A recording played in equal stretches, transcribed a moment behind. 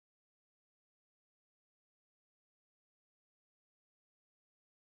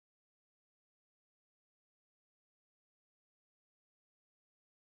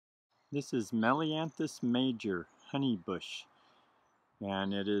This is Melianthus major honey bush,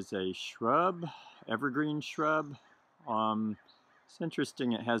 and it is a shrub, evergreen shrub. It's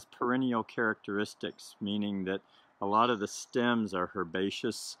interesting, it has perennial characteristics, meaning that a lot of the stems are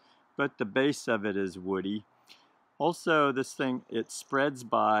herbaceous, but the base of it is woody. Also, this thing, it spreads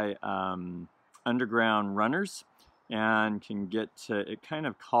by underground runners and can get to, it kind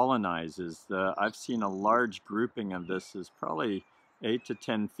of colonizes. I've seen a large grouping of this is probably 8 to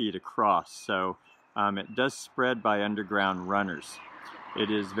 10 feet across, so it does spread by underground runners.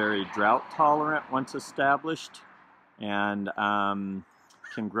 It is very drought tolerant once established, and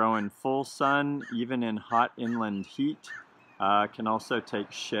can grow in full sun, even in hot inland heat. Can also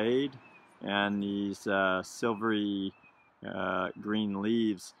take shade, and these silvery green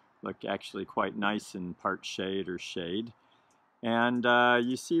leaves look actually quite nice in part shade or shade. And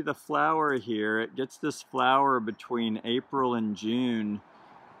you see the flower here. It gets this flower between April and June,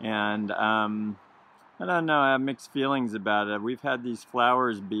 and I don't know, I have mixed feelings about it. We've had these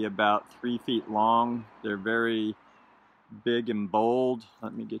flowers be about 3 feet long. They're very big and bold.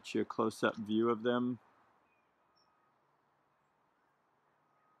 Let me get you a close-up view of them.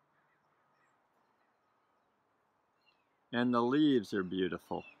 And the leaves are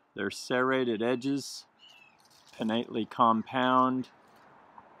beautiful. They're serrated edges, pinnately compound,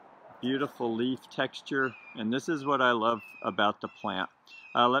 beautiful leaf texture, and this is what I love about the plant.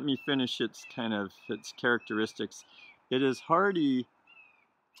 Let me finish its characteristics. It is hardy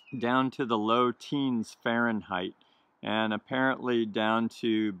down to the low teens Fahrenheit, and apparently down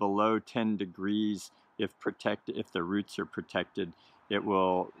to below 10 degrees if the roots are protected. It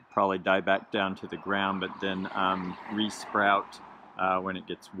will probably die back down to the ground, but then re-sprout when it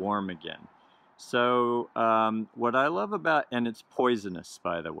gets warm again. So what I love about, and it's poisonous,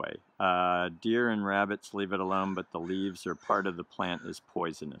 by the way. Deer and rabbits leave it alone, but the leaves or part of the plant is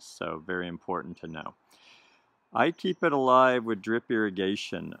poisonous, so very important to know. I keep it alive with drip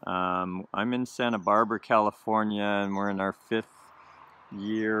irrigation. I'm in Santa Barbara, California, and we're in our 5th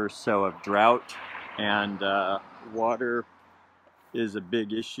year or so of drought, and water is a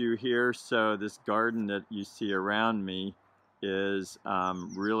big issue here. So this garden that you see around me is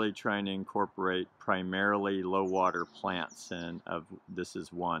really trying to incorporate primarily low water plants, and this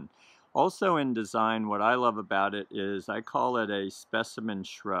is one. Also in design, what I love about it is I call it a specimen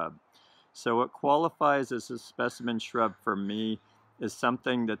shrub. So what qualifies as a specimen shrub for me is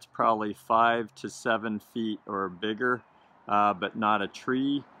something that's probably 5 to 7 feet or bigger, but not a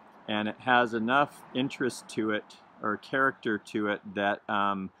tree, and it has enough interest to it or character to it that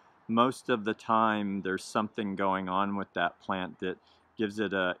most of the time there's something going on with that plant that gives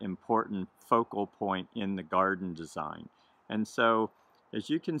it an important focal point in the garden design. And so as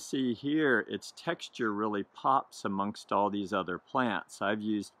you can see here, its texture really pops amongst all these other plants. I've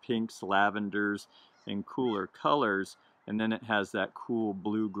used pinks, lavenders, and cooler colors, and then it has that cool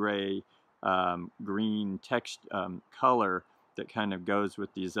blue-gray green color that kind of goes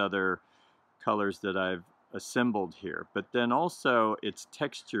with these other colors that I've assembled here. But then also its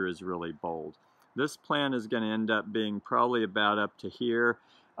texture is really bold. This plant is going to end up being probably about up to here.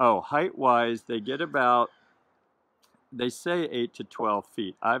 Oh, height-wise, they get about, they say 8 to 12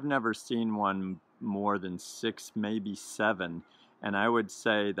 feet. I've never seen one more than 6, maybe 7, and I would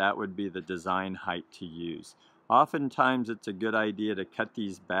say that would be the design height to use. Oftentimes it's a good idea to cut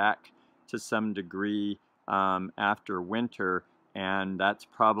these back to some degree after winter, and that's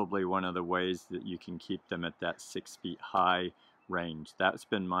probably one of the ways that you can keep them at that 6 feet high range. That's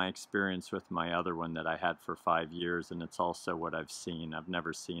been my experience with my other one that I had for 5 years, and it's also what I've seen. I've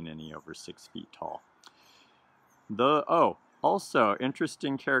never seen any over 6 feet tall. Also,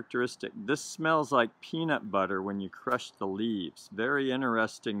 interesting characteristic, this smells like peanut butter when you crush the leaves. Very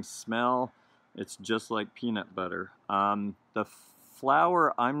interesting smell. It's just like peanut butter. The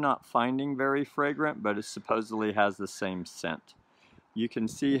flower I'm not finding very fragrant, but it supposedly has the same scent. You can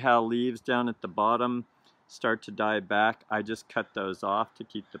see how leaves down at the bottom start to die back. I just cut those off to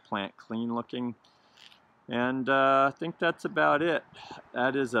keep the plant clean looking. And I think that's about it.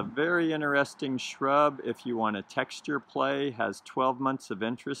 That is a very interesting shrub if you want a texture play. Has 12 months of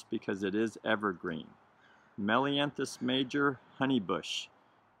interest because it is evergreen. Melianthus major honeybush.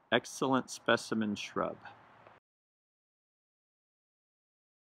 Excellent specimen shrub.